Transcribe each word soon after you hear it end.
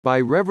By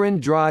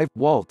Reverend Drive,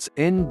 Waltz,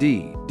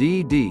 ND,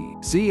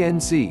 DD,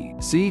 CNC,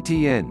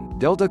 CTN,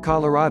 Delta,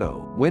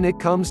 Colorado. When it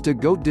comes to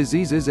goat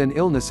diseases and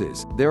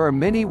illnesses, there are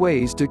many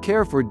ways to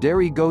care for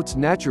dairy goats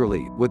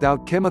naturally,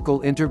 without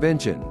chemical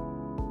intervention.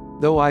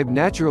 Though I've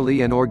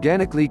naturally and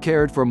organically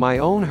cared for my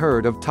own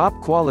herd of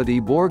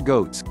top-quality Boer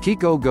goats,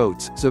 Kiko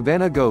goats,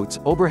 Savannah goats,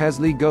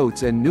 Oberhasli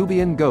goats and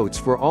Nubian goats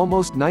for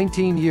almost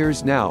 19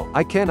 years now,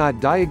 I cannot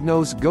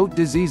diagnose goat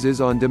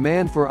diseases on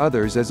demand for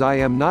others as I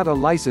am not a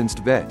licensed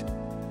vet.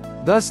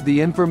 Thus the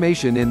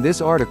information in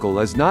this article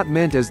is not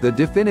meant as the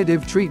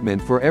definitive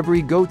treatment for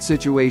every goat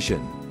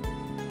situation.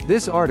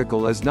 This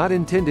article is not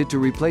intended to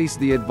replace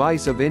the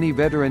advice of any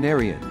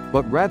veterinarian,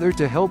 but rather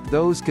to help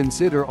those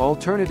consider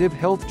alternative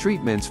health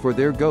treatments for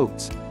their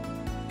goats.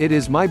 It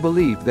is my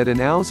belief that an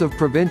ounce of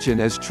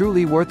prevention is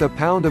truly worth a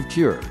pound of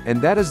cure,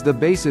 and that is the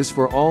basis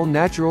for all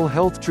natural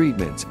health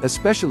treatments,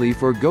 especially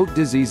for goat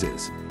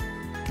diseases.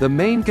 The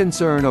main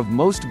concern of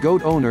most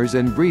goat owners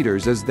and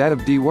breeders is that of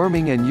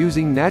deworming and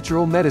using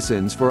natural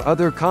medicines for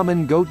other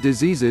common goat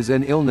diseases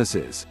and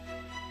illnesses.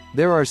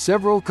 There are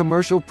several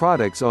commercial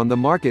products on the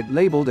market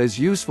labeled as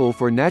useful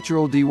for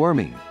natural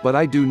deworming, but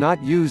I do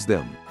not use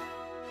them.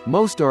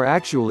 Most are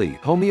actually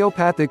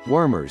homeopathic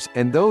wormers,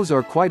 and those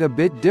are quite a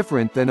bit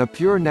different than a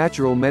pure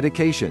natural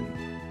medication.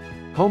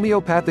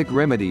 Homeopathic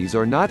remedies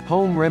are not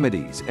home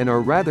remedies and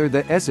are rather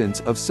the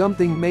essence of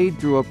something made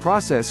through a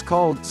process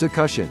called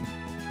succussion.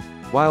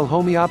 While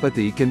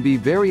homeopathy can be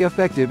very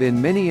effective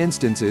in many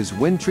instances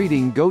when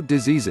treating goat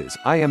diseases,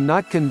 I am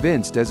not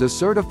convinced as a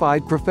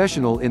certified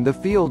professional in the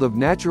field of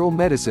natural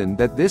medicine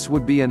that this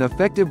would be an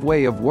effective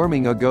way of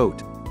worming a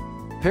goat.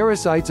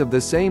 Parasites of the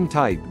same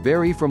type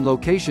vary from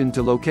location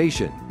to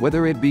location,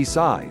 whether it be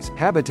size,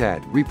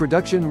 habitat,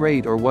 reproduction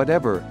rate or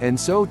whatever, and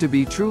so to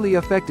be truly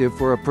effective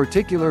for a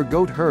particular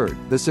goat herd,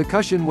 the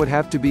succussion would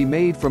have to be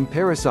made from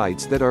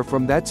parasites that are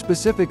from that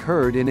specific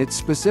herd in its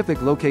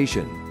specific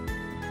location.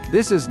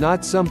 This is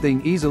not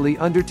something easily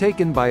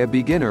undertaken by a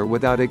beginner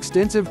without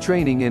extensive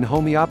training in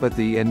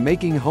homeopathy and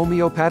making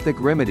homeopathic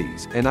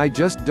remedies, and I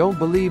just don't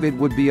believe it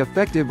would be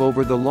effective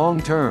over the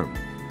long term.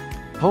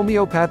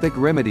 Homeopathic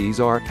remedies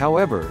are,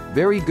 however,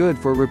 very good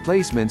for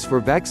replacements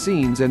for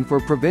vaccines and for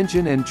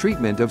prevention and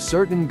treatment of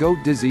certain goat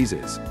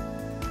diseases.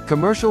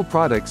 Commercial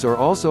products are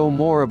also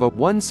more of a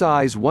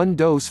one-size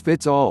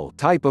one-dose-fits-all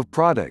type of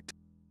product.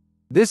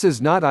 This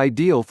is not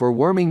ideal for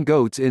worming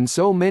goats in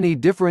so many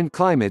different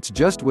climates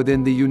just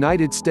within the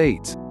United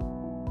States.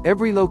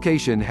 Every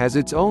location has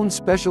its own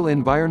special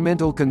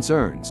environmental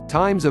concerns,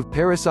 times of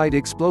parasite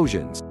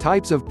explosions,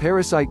 types of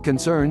parasite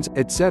concerns,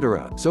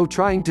 etc. So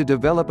trying to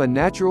develop a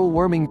natural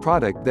worming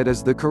product that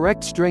is the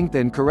correct strength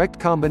and correct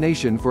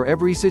combination for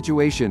every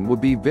situation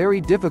would be very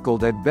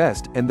difficult at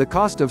best, and the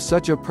cost of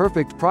such a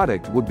perfect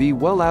product would be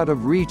well out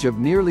of reach of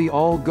nearly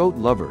all goat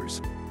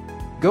lovers.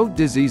 Goat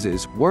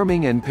diseases,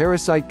 worming and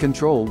parasite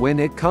control. When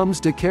it comes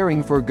to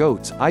caring for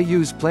goats, I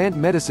use plant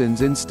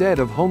medicines instead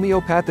of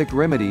homeopathic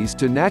remedies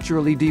to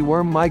naturally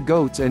deworm my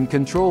goats and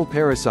control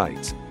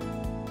parasites.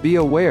 Be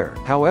aware,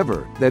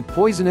 however, that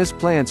poisonous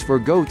plants for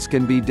goats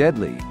can be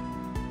deadly.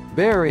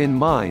 Bear in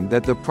mind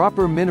that the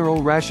proper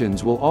mineral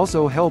rations will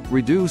also help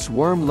reduce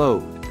worm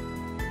load.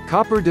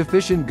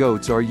 Copper-deficient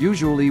goats are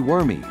usually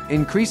wormy.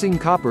 Increasing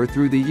copper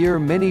through the year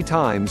many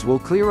times will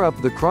clear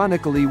up the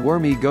chronically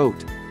wormy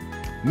goat.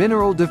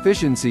 Mineral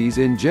deficiencies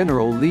in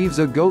general leaves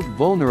a goat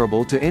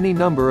vulnerable to any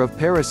number of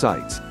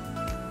parasites.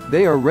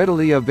 They are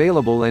readily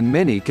available and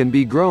many can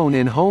be grown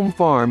in home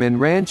farm and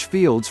ranch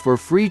fields for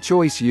free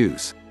choice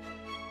use.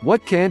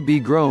 What can't be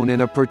grown in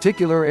a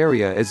particular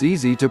area is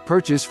easy to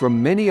purchase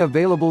from many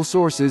available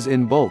sources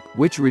in bulk,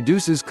 which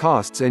reduces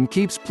costs and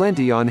keeps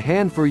plenty on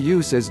hand for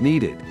use as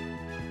needed.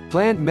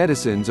 Plant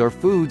medicines are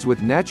foods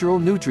with natural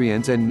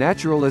nutrients and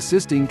natural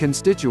assisting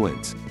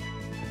constituents.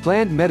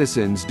 Plant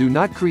medicines do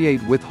not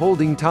create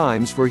withholding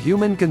times for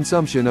human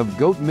consumption of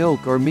goat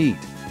milk or meat.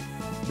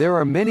 There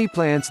are many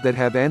plants that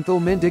have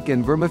anthelmintic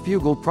and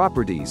vermifugal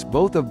properties.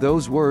 Both of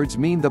those words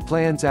mean the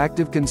plant's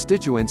active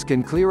constituents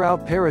can clear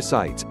out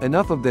parasites,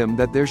 enough of them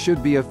that there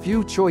should be a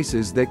few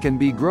choices that can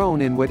be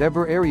grown in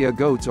whatever area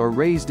goats are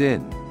raised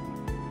in.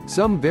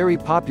 Some very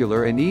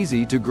popular and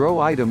easy to grow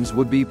items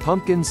would be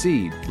pumpkin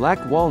seed, black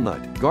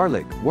walnut,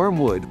 garlic,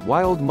 wormwood,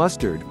 wild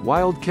mustard,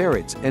 wild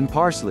carrots, and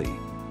parsley.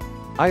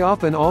 I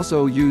often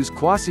also use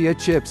quassia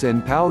chips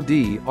and pau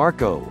de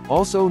arco,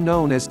 also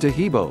known as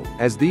tahibo,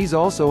 as these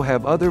also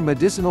have other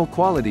medicinal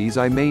qualities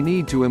I may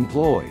need to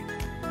employ.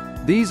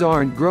 These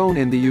aren't grown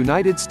in the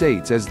United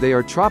States as they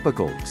are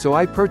tropical, so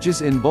I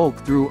purchase in bulk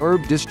through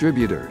herb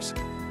distributors.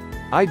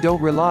 I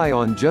don't rely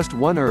on just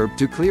one herb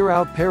to clear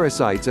out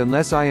parasites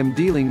unless I am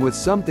dealing with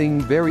something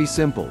very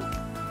simple.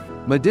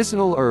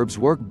 Medicinal herbs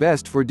work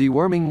best for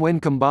deworming when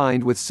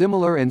combined with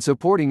similar and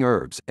supporting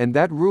herbs, and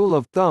that rule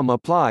of thumb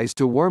applies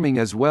to worming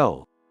as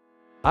well.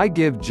 I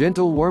give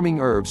gentle worming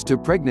herbs to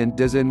pregnant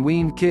and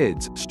weaned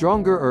kids,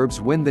 stronger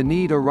herbs when the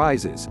need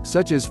arises,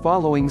 such as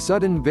following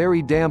sudden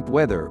very damp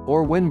weather,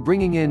 or when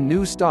bringing in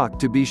new stock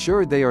to be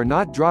sure they are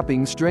not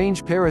dropping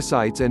strange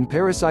parasites and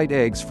parasite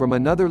eggs from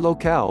another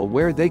locale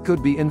where they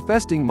could be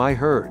infesting my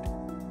herd.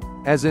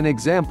 As an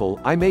example,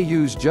 I may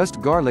use just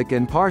garlic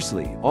and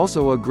parsley,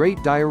 also a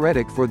great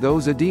diuretic for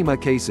those edema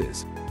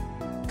cases.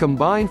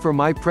 Combine for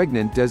my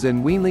pregnant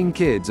and weanling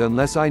kids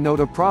unless I note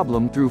a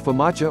problem through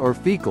famacia or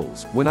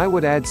fecals, when I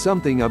would add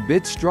something a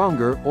bit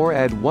stronger, or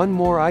add one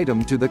more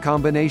item to the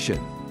combination.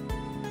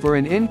 For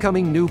an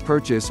incoming new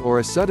purchase or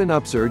a sudden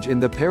upsurge in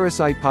the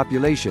parasite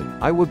population,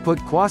 I would put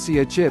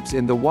quassia chips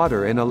in the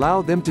water and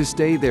allow them to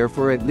stay there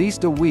for at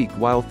least a week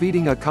while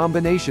feeding a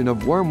combination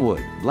of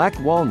wormwood, black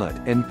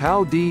walnut, and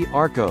pau di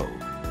arco.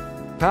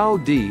 Pau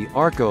di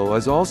arco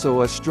is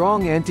also a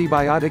strong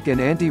antibiotic and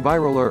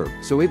antiviral herb,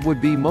 so it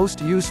would be most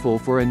useful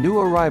for a new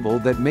arrival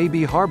that may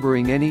be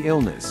harboring any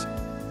illness.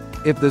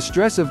 If the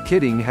stress of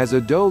kidding has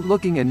a doe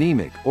looking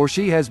anemic, or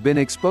she has been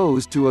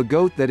exposed to a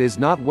goat that is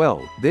not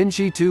well, then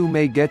she too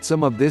may get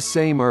some of this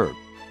same herb.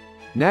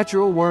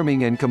 Natural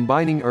worming and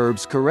combining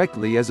herbs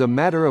correctly is a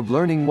matter of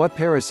learning what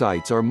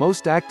parasites are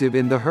most active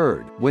in the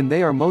herd, when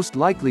they are most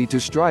likely to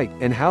strike,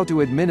 and how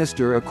to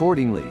administer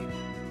accordingly.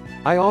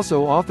 I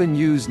also often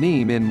use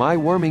neem in my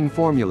worming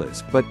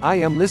formulas, but I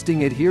am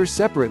listing it here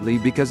separately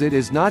because it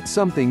is not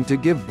something to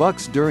give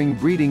bucks during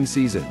breeding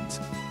seasons.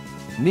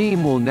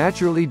 Neem will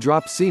naturally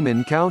drop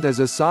semen count as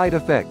a side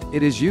effect.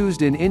 It is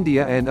used in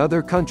India and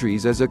other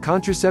countries as a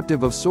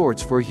contraceptive of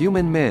sorts for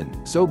human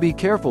men, so be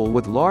careful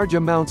with large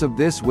amounts of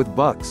this with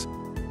bucks.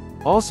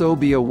 Also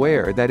be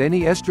aware that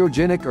any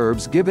estrogenic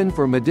herbs given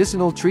for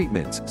medicinal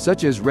treatments,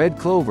 such as red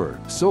clover,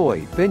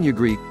 soy,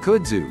 fenugreek,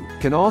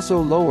 kudzu, can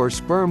also lower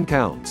sperm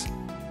counts.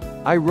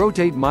 I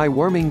rotate my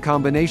worming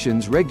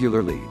combinations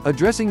regularly,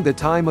 addressing the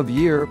time of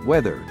year,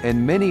 weather,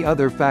 and many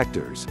other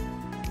factors.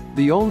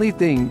 The only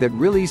thing that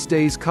really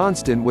stays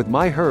constant with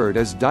my herd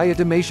is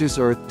diatomaceous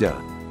earth DA.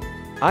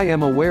 I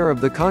am aware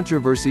of the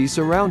controversy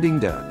surrounding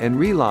DA, and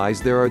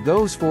realize there are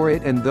those for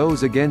it and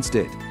those against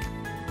it.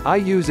 I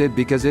use it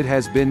because it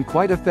has been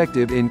quite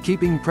effective in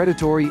keeping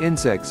predatory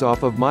insects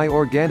off of my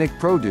organic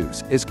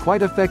produce, is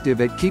quite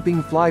effective at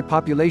keeping fly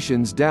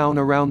populations down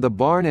around the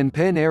barn and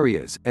pen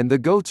areas, and the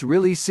goats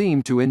really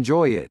seem to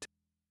enjoy it.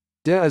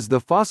 DA is the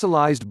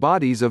fossilized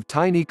bodies of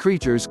tiny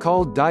creatures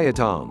called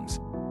diatoms.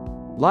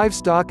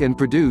 Livestock and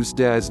produce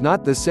DA is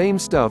not the same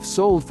stuff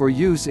sold for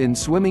use in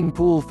swimming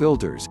pool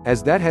filters,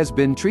 as that has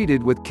been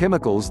treated with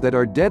chemicals that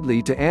are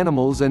deadly to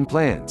animals and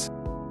plants.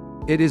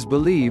 It is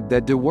believed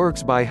that DA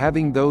works by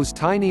having those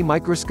tiny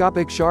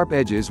microscopic sharp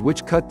edges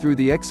which cut through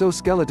the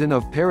exoskeleton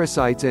of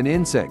parasites and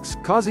insects,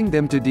 causing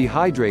them to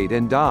dehydrate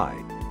and die.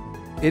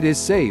 It is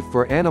safe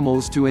for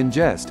animals to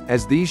ingest,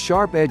 as these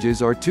sharp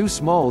edges are too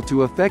small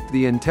to affect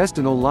the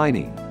intestinal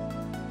lining.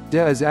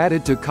 DA is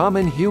added to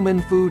common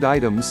human food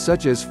items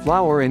such as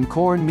flour and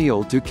corn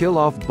meal to kill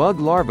off bug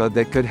larvae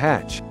that could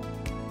hatch.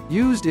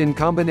 Used in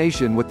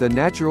combination with the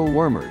natural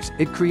wormers,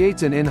 it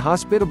creates an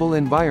inhospitable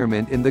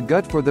environment in the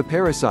gut for the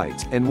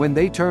parasites, and when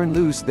they turn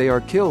loose they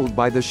are killed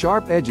by the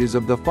sharp edges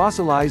of the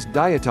fossilized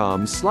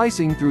diatoms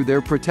slicing through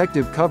their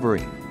protective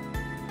covering.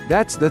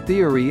 That's the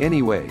theory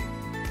anyway.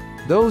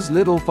 Those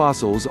little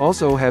fossils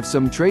also have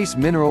some trace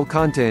mineral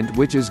content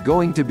which is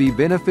going to be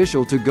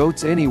beneficial to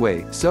goats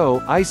anyway,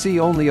 so I see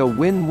only a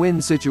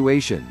win-win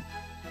situation.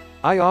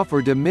 I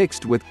offer DA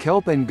mixed with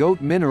kelp and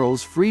goat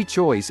minerals free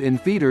choice in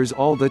feeders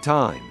all the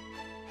time.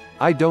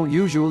 I don't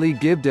usually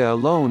give DA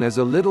alone, as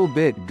a little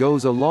bit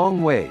goes a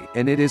long way,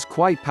 and it is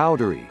quite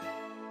powdery.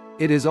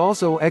 It is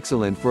also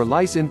excellent for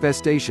lice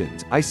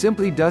infestations. I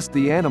simply dust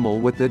the animal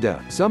with the DA,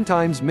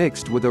 sometimes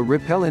mixed with a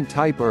repellent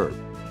type herb.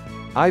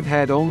 I've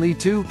had only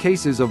 2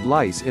 cases of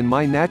lice in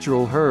my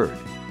natural herd.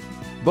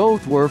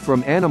 Both were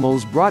from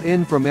animals brought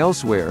in from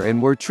elsewhere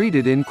and were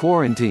treated in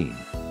quarantine.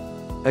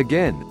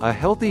 Again, a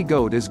healthy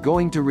goat is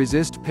going to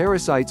resist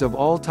parasites of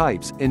all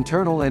types,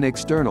 internal and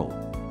external.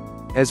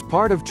 As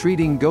part of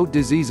treating goat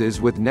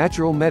diseases with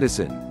natural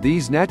medicine,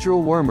 these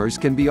natural wormers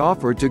can be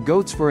offered to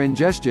goats for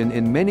ingestion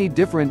in many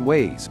different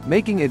ways,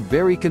 making it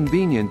very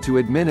convenient to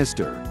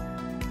administer.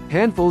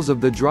 Handfuls of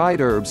the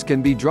dried herbs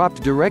can be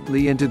dropped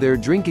directly into their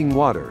drinking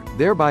water,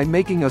 thereby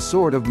making a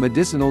sort of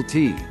medicinal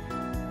tea.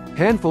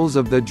 Handfuls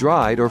of the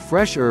dried or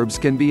fresh herbs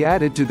can be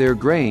added to their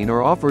grain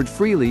or offered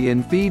freely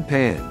in feed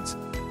pans.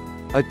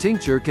 A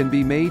tincture can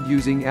be made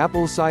using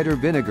apple cider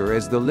vinegar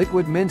as the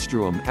liquid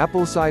menstruum,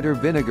 apple cider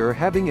vinegar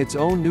having its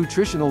own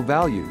nutritional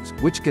values,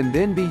 which can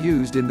then be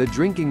used in the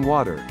drinking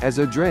water, as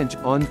a drench,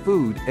 on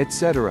food,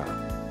 etc.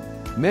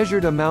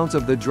 Measured amounts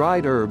of the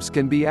dried herbs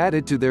can be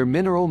added to their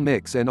mineral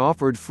mix and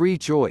offered free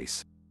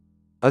choice.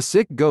 A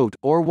sick goat,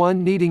 or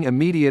one needing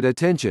immediate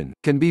attention,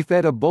 can be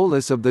fed a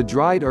bolus of the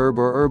dried herb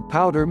or herb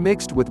powder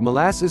mixed with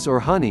molasses or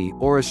honey,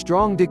 or a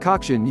strong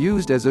decoction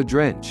used as a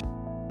drench.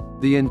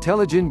 The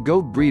intelligent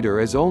goat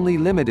breeder is only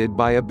limited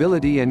by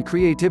ability and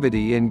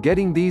creativity in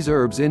getting these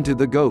herbs into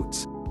the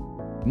goats.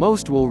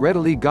 Most will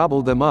readily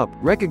gobble them up,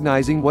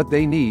 recognizing what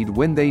they need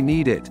when they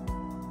need it.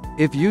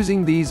 If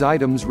using these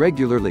items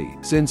regularly,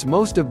 since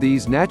most of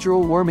these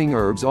natural worming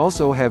herbs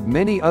also have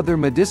many other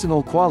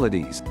medicinal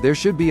qualities, there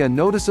should be a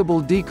noticeable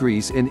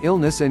decrease in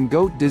illness and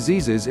goat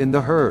diseases in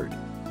the herd.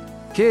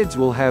 Kids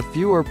will have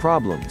fewer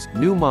problems,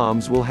 new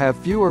moms will have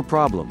fewer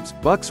problems,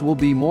 bucks will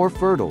be more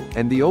fertile,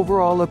 and the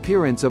overall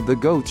appearance of the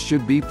goats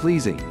should be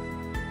pleasing.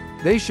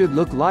 They should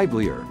look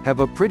livelier,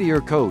 have a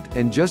prettier coat,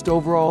 and just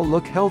overall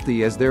look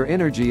healthy as their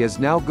energy is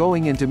now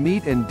going into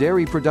meat and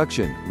dairy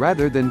production,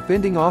 rather than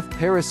fending off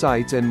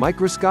parasites and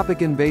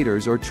microscopic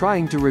invaders or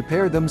trying to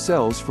repair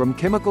themselves from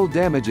chemical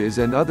damages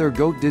and other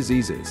goat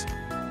diseases.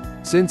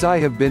 Since I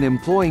have been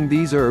employing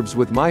these herbs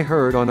with my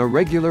herd on a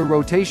regular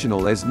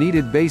rotational as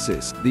needed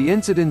basis, the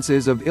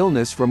incidences of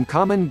illness from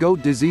common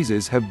goat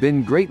diseases have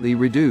been greatly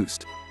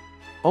reduced.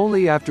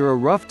 Only after a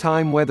rough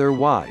time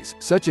weather-wise,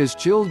 such as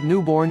chilled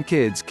newborn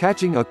kids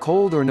catching a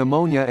cold or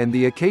pneumonia and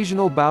the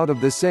occasional bout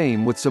of the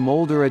same with some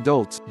older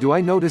adults, do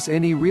I notice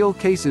any real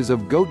cases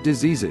of goat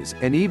diseases,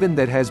 and even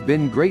that has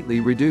been greatly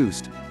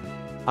reduced.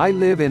 I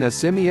live in a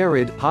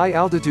semi-arid,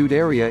 high-altitude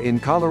area in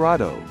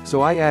Colorado,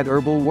 so I add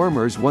herbal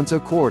wormers once a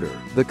quarter,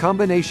 the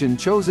combination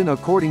chosen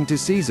according to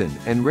season,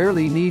 and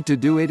rarely need to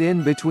do it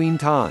in between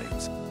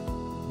times.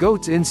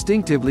 Goats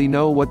instinctively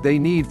know what they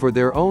need for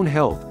their own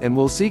health, and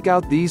will seek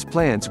out these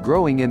plants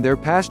growing in their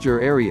pasture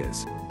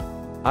areas.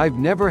 I've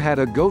never had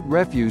a goat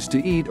refuse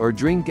to eat or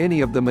drink any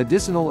of the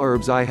medicinal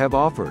herbs I have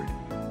offered.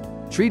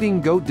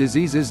 Treating goat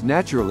diseases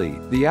naturally,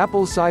 the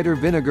apple cider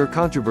vinegar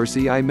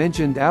controversy. I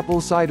mentioned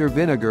apple cider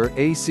vinegar,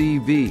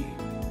 ACV.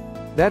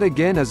 That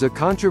again is a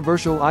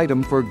controversial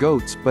item for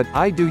goats, but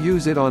I do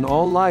use it on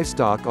all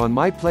livestock on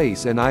my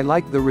place and I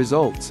like the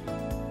results.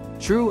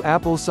 True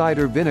apple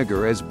cider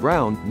vinegar is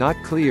brown, not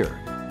clear.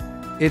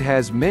 It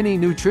has many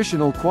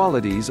nutritional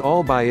qualities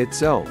all by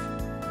itself.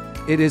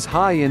 It is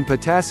high in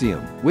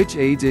potassium, which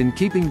aids in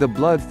keeping the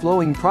blood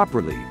flowing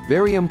properly,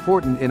 very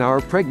important in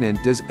our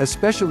pregnant does,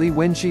 especially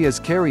when she is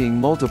carrying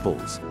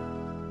multiples.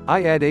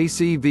 I add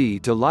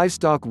ACV to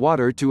livestock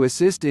water to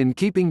assist in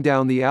keeping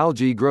down the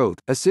algae growth,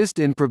 assist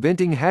in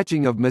preventing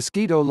hatching of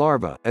mosquito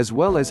larvae, as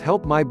well as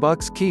help my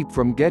bucks keep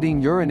from getting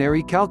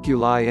urinary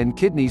calculi and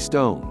kidney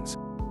stones.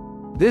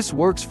 This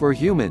works for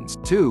humans,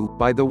 too,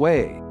 by the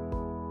way.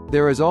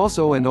 There is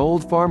also an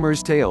old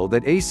farmer's tale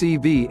that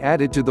ACV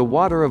added to the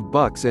water of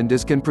bucks and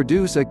does can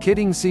produce a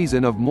kidding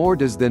season of more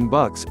does than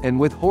bucks, and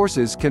with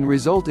horses can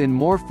result in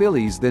more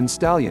fillies than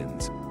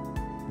stallions.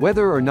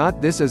 Whether or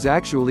not this is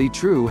actually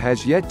true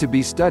has yet to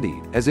be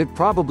studied, as it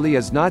probably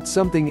is not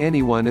something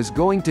anyone is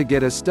going to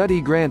get a study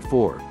grant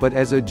for, but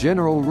as a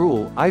general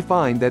rule, I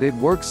find that it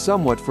works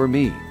somewhat for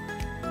me.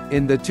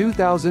 In the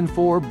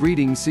 2004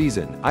 breeding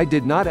season, I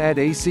did not add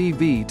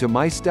ACV to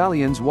my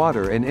stallion's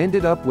water and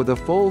ended up with a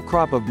full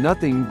crop of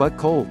nothing but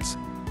colts.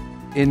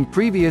 In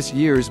previous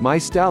years my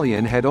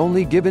stallion had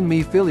only given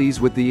me fillies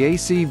with the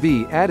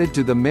ACV added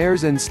to the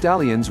mares and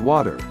stallions'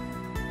 water.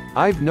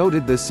 I've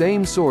noted the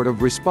same sort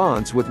of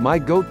response with my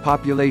goat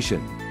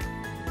population.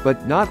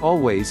 But not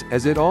always,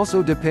 as it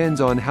also depends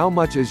on how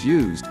much is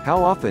used,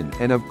 how often,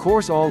 and of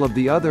course all of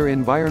the other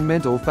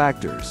environmental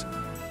factors.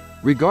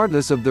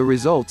 Regardless of the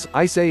results,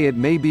 I say it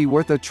may be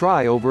worth a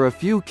try over a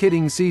few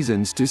kidding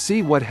seasons to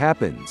see what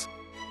happens.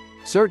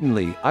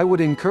 Certainly, I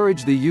would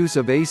encourage the use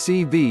of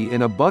ACV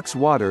in a buck's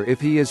water if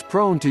he is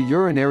prone to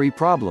urinary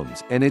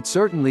problems, and it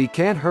certainly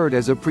can't hurt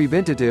as a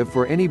preventative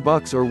for any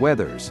bucks or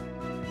wethers.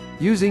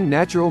 Using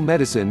natural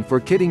medicine for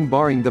kidding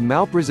barring the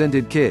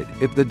malpresented kid,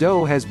 if the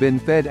doe has been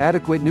fed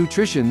adequate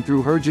nutrition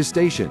through her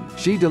gestation,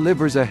 she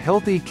delivers a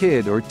healthy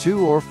kid or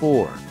 2 or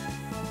 4.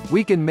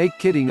 We can make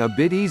kidding a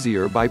bit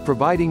easier by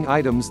providing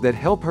items that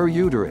help her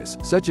uterus,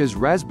 such as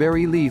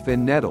raspberry leaf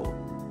and nettle.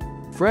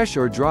 Fresh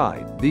or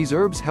dried, these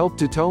herbs help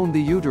to tone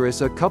the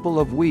uterus a couple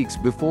of weeks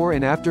before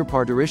and after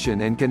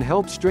parturition and can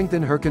help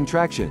strengthen her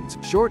contractions,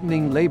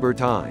 shortening labor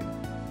time.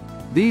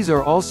 These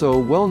are also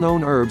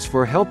well-known herbs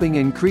for helping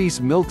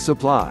increase milk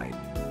supply.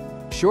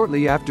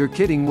 Shortly after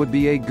kidding would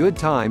be a good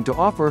time to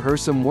offer her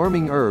some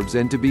worming herbs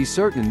and to be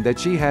certain that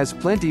she has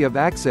plenty of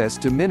access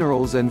to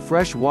minerals and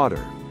fresh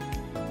water.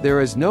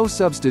 There is no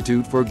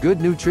substitute for good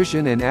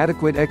nutrition and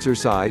adequate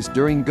exercise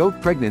during goat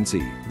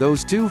pregnancy.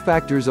 Those 2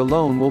 factors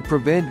alone will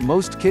prevent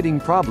most kidding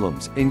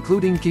problems,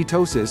 including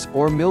ketosis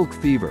or milk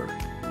fever.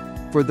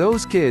 For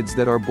those kids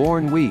that are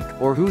born weak,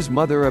 or whose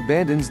mother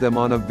abandons them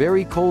on a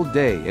very cold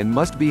day and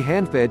must be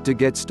hand-fed to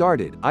get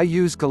started, I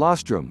use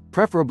colostrum,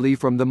 preferably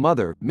from the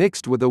mother,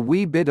 mixed with a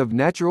wee bit of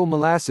natural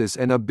molasses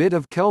and a bit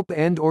of kelp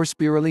and/or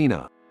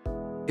spirulina.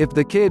 If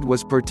the kid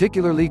was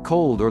particularly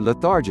cold or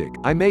lethargic,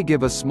 I may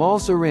give a small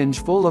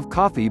syringe full of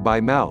coffee by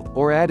mouth,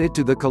 or add it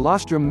to the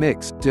colostrum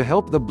mix, to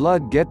help the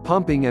blood get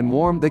pumping and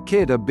warm the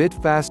kid a bit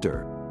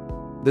faster.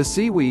 The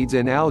seaweeds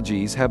and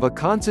algae have a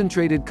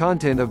concentrated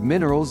content of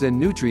minerals and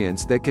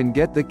nutrients that can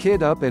get the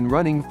kid up and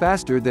running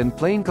faster than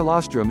plain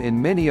colostrum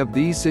in many of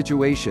these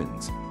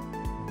situations.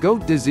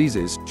 Goat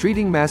diseases,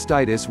 treating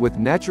mastitis with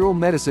natural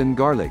medicine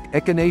garlic,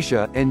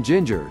 echinacea, and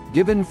ginger,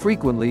 given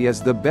frequently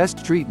is the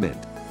best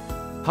treatment.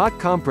 Hot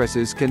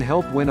compresses can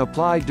help when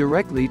applied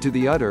directly to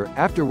the udder.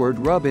 Afterward,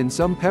 rub in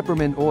some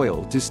peppermint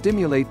oil to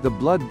stimulate the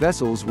blood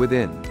vessels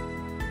within.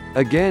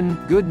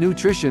 Again, good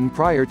nutrition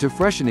prior to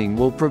freshening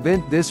will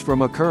prevent this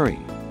from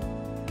occurring.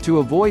 To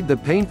avoid the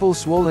painful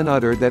swollen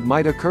udder that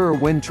might occur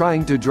when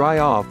trying to dry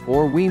off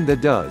or wean the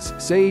does,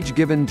 sage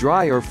given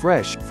dry or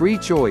fresh, free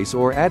choice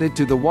or added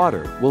to the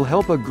water, will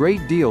help a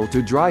great deal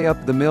to dry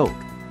up the milk.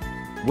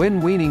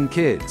 When weaning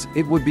kids,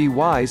 it would be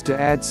wise to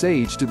add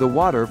sage to the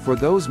water for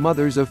those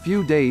mothers a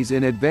few days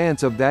in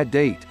advance of that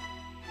date.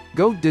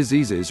 Goat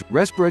diseases,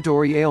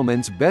 respiratory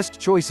ailments. Best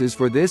choices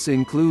for this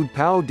include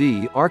Pau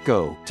D,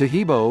 Arco,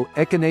 Tahibo,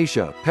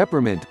 Echinacea,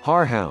 Peppermint,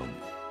 Horehound.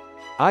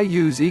 I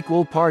use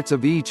equal parts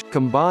of each,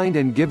 combined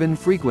and given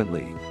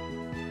frequently.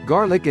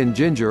 Garlic and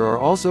ginger are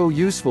also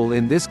useful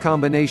in this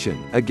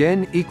combination,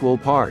 again, equal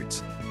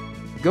parts.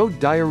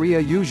 Goat diarrhea.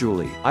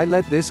 Usually, I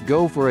let this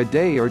go for a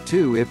day or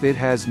two if it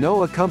has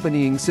no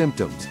accompanying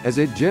symptoms, as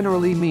it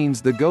generally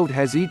means the goat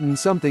has eaten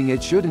something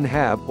it shouldn't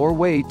have, or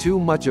way too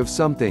much of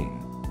something.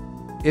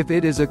 If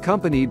it is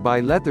accompanied by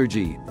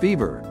lethargy,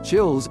 fever,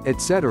 chills,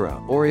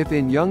 etc., or if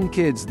in young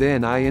kids,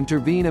 then I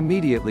intervene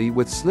immediately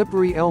with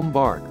slippery elm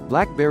bark,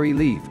 blackberry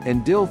leaf,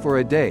 and dill for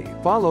a day,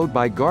 followed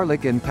by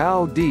garlic and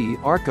Pau D,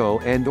 Arco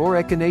and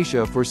or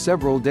Echinacea for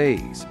several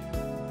days.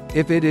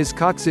 If it is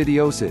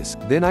coccidiosis,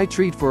 then I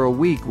treat for a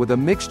week with a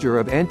mixture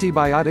of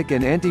antibiotic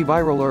and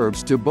antiviral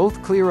herbs to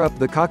both clear up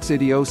the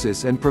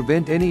coccidiosis and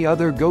prevent any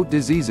other goat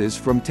diseases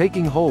from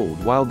taking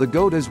hold while the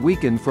goat is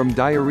weakened from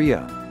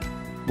diarrhea.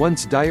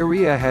 Once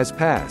diarrhea has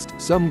passed,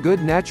 some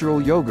good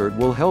natural yogurt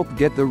will help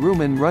get the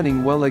rumen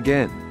running well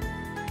again.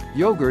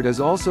 Yogurt is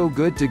also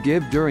good to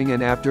give during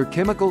and after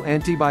chemical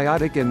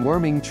antibiotic and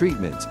worming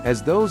treatments,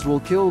 as those will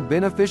kill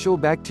beneficial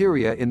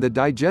bacteria in the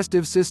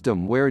digestive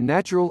system where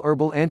natural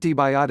herbal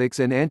antibiotics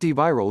and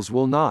antivirals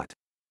will not.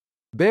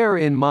 Bear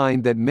in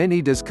mind that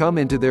many does come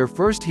into their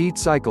first heat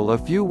cycle a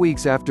few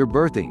weeks after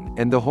birthing,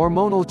 and the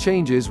hormonal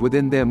changes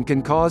within them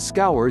can cause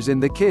scours in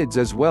the kids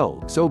as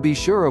well, so be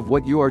sure of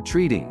what you are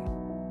treating.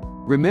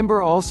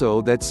 Remember also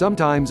that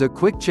sometimes a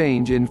quick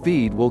change in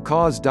feed will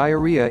cause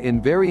diarrhea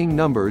in varying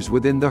numbers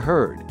within the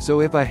herd, so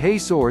if a hay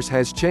source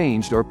has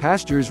changed or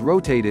pastures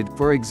rotated,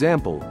 for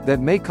example, that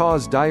may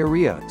cause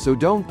diarrhea, so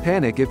don't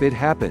panic if it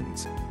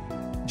happens.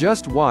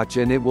 Just watch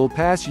and it will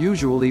pass,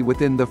 usually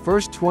within the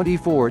first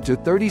 24 to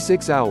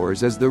 36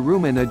 hours as the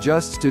rumen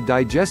adjusts to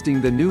digesting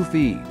the new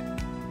feed.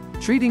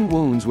 Treating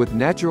wounds with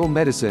natural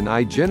medicine,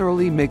 I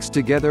generally mix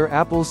together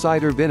apple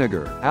cider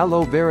vinegar,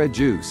 aloe vera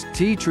juice,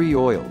 tea tree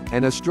oil,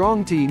 and a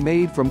strong tea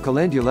made from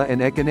calendula and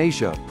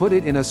echinacea. Put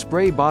it in a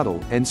spray bottle,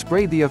 and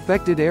spray the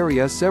affected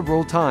area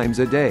several times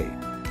a day.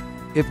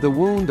 If the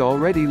wound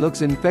already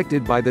looks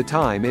infected by the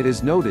time it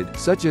is noted,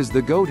 such as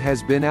the goat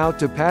has been out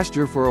to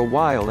pasture for a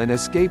while and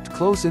escaped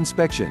close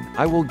inspection,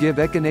 I will give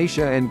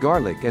echinacea and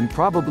garlic and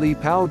probably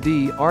Pau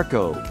D,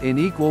 Arco, in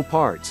equal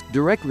parts,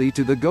 directly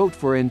to the goat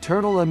for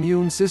internal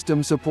immune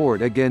system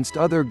support against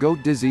other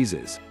goat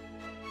diseases.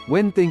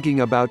 When thinking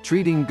about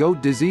treating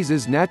goat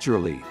diseases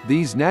naturally,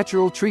 these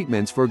natural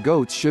treatments for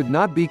goats should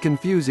not be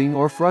confusing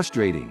or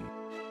frustrating.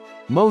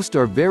 Most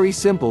are very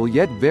simple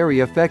yet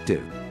very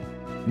effective.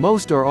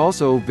 Most are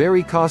also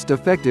very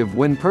cost-effective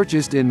when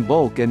purchased in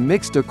bulk and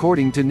mixed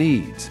according to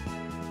needs.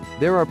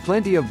 There are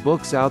plenty of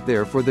books out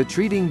there for the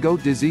treating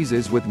goat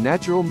diseases with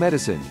natural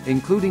medicine,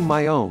 including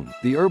my own,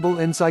 The Herbal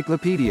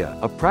Encyclopedia,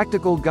 a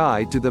practical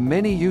guide to the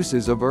many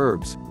uses of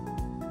herbs.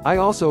 I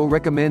also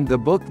recommend the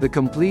book The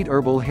Complete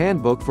Herbal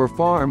Handbook for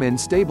Farm and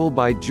Stable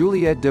by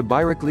Juliette de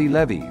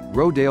Byracly-Levy,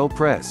 Rodale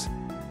Press.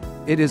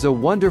 It is a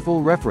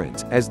wonderful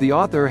reference, as the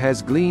author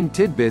has gleaned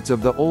tidbits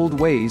of the old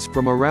ways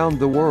from around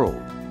the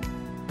world.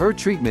 Her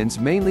treatments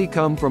mainly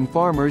come from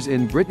farmers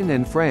in Britain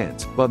and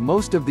France, but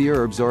most of the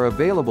herbs are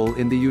available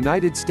in the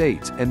United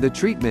States, and the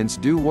treatments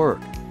do work.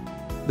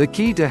 The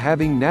key to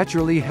having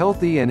naturally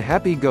healthy and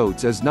happy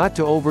goats is not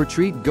to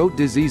overtreat goat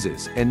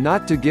diseases, and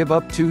not to give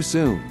up too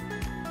soon.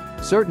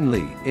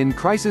 Certainly, in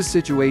crisis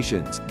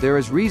situations, there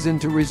is reason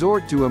to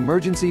resort to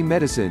emergency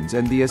medicines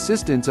and the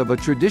assistance of a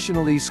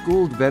traditionally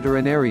schooled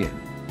veterinarian.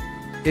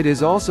 It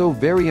is also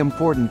very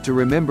important to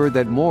remember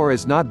that more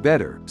is not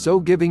better, so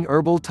giving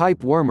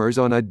herbal-type wormers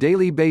on a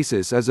daily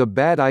basis is a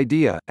bad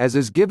idea, as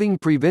is giving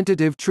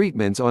preventative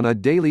treatments on a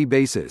daily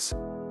basis.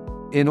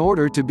 In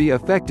order to be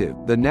effective,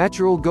 the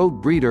natural goat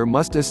breeder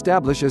must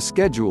establish a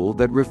schedule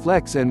that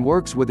reflects and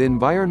works with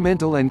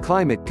environmental and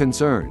climate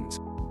concerns.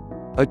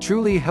 A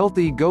truly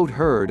healthy goat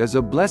herd is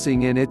a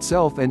blessing in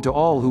itself and to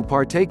all who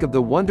partake of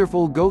the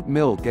wonderful goat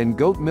milk and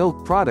goat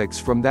milk products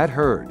from that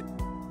herd.